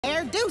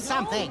There, do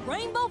something!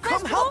 Rainbow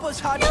Come Festival? help us,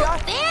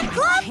 Hotshot! Fan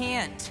club?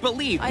 Can't.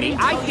 Believe I me,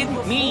 didn't I tell you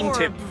didn't mean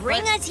before. to.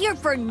 Bring us here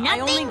for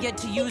nothing? I only get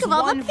to use Think of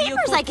all one the papers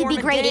vehicle I could be form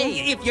a grading.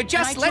 day. If you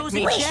just And I let chose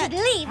me. a We jet. should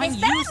leave. I'm It's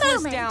that useless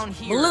moment. down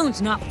here.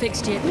 Balloon's not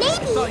fixed yet. Maybe. I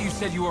thought you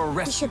said you were a We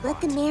restaurant. should let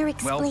the mayor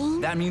explain.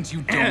 Well, that means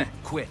you don't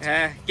quit.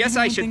 Guess Even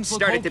I when should things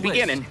look start at the hopeless.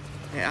 beginning.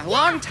 A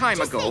long time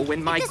just ago, think, when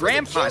if my this was a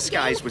grandpa cube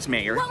Skies game, was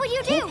mayor, what would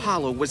you do? Hope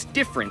Hollow was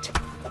different.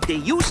 They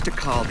used to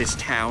call this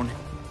town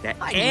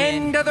the I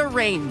end of the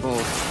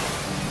rainbow.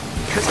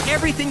 Because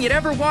everything you'd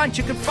ever want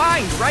you could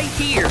find right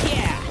here.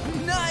 Yeah.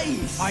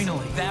 Nice!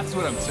 Finally, that's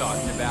what I'm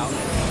talking about.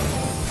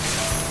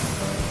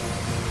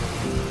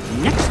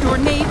 Next door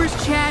neighbors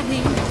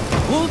chatting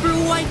over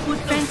whitewood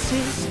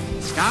fences,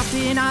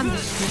 stopping on the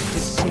street to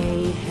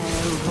say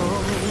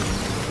hello.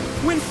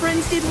 When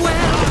friends did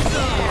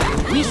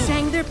well, we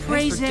sang their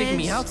praises. Thanks for digging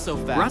me out so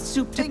fast. Brought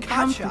soup to Think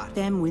comfort Hotshot.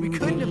 them when We they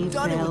couldn't have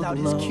done it fell without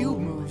low. his cube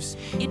moves.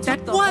 It That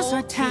took the was whole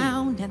our team.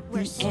 town at We're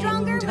the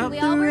stronger end when of we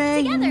the all work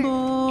together.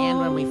 rainbow. And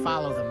when we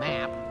follow the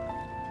map.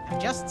 I'm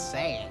just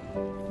saying.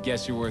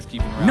 Guess you're worth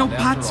keeping around No after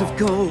pots all. of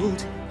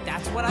gold,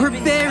 That's what her I've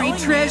been buried telling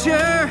you.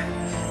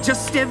 treasure.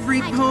 Just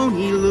every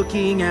pony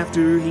looking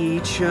after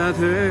each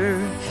other.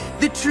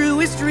 The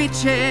truest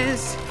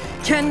riches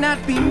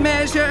cannot be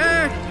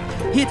measured.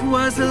 It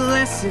was a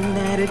lesson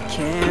that had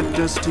kept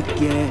us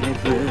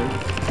together.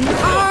 In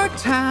our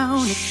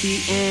town at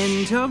the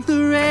end of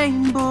the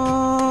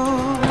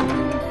rainbow.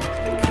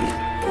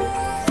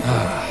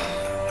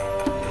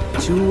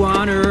 To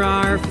honor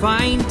our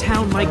fine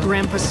town, my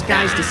grandpa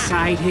Skies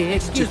decided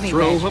Excuse to me,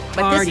 throw Reg, a but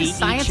party this is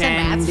science each and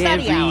math and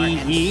study hour, every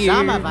and year.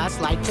 some of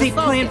us like to They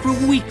planned for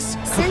focus. weeks,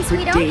 Since we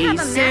for don't have a days, math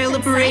and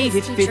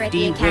celebrated science teacher at the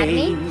 50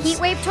 academy, ways.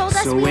 Heatwave told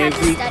us So we had to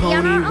every study on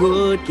pony our own.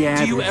 would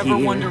gather Do you ever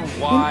here. wonder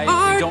why In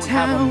our we don't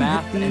have a town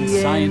math at and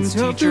the science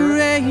end of the teacher? We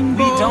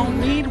rainbow. don't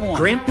need one.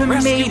 Grandpa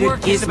Rescue made a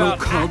work is gizmo about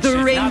called the action,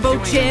 not Rainbow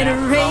doing math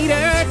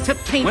Generator problems. to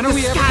paint When the are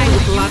we ever sky going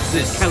with to lots use of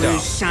this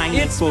colors, stuff? shiny,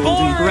 It's bold,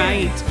 and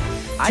boring. bright.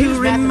 I To use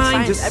math and remind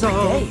science us every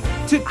all, day. How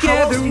else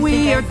together do you we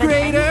think I are invent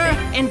greater,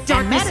 anything? and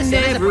darkness medicine is a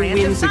never branch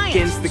of wins science,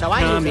 against the so I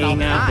use it all coming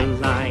the of time. the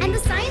light. And the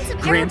science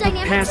of Grandpa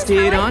aerodynamics passed is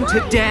how it I on to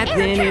fly. Dad,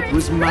 then Air it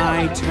was carrots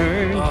my grow.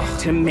 turn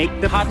to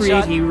make the Hotshot, pretty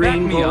back me up.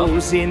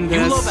 rainbows in the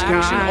You love sky.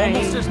 action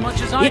almost as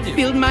much as I It do.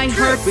 filled my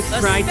heart with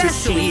pride to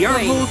see our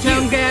whole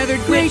town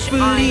gathered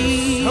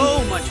gratefully,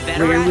 So much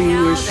better where at we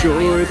now were that I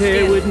sure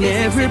there understand would physics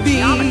never and be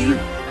geometry.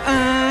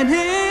 an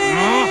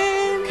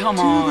end Come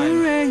to the on.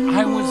 rainbow.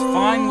 I was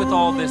fine with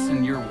all this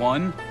in year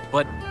 1,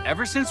 but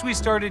ever since we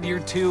started year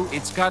 2,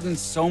 it's gotten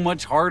so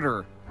much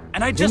harder.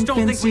 And I just don't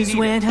think we Fences need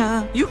went it.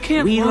 up. You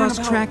can't We learn lost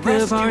about track of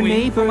our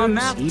rescuing from a neighbors.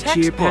 math Each year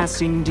textbook.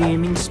 passing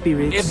dimming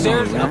spirits. If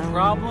there's a around.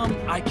 problem,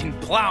 I can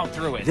plow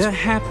through it. The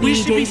happy we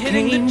should be days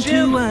hitting came the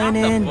gym, to not an the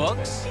end.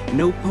 books.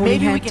 No pony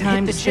Maybe we had can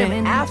time hit to the gym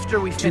spend after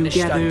we finish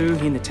together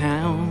studying. in the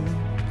town.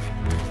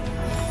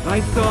 I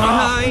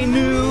thought I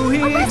knew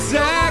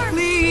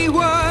exactly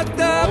what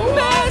the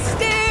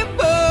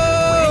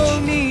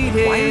festival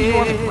needed. Why are you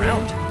on the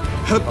ground?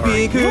 A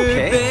bigger,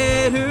 okay?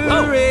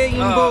 better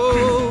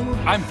rainbow.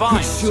 I'm fine,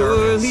 Could sir.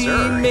 surely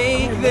Sir.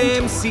 make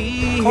them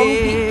see Call me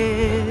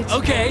it.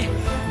 Okay.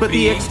 But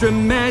the B. extra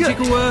magic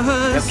Good. was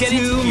Now get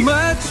into too gear,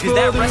 much because for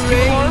that the rescue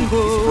alarm is for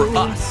rainbow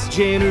us.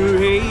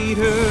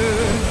 generator.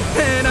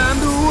 And I'm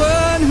the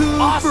one who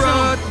Awesome.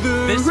 brought the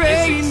This is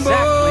rainbow.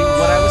 exactly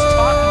what I was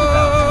talking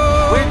about.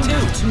 Where to?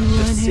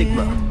 The an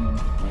Sigma.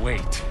 end.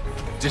 Wait.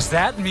 Does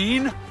that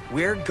mean?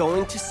 We're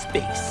going to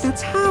space.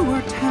 That's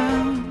our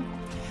town,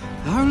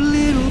 our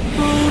little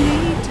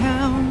pony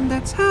town.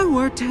 That's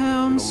our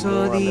town. Saw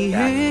More on the the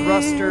back end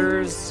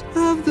thrusters,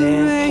 of the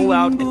then pull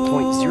out at rainbow.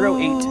 point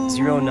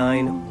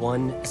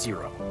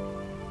 080910.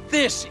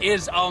 This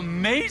is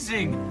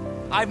amazing!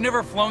 I've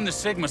never flown the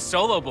Sigma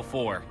solo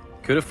before.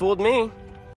 Could have fooled me.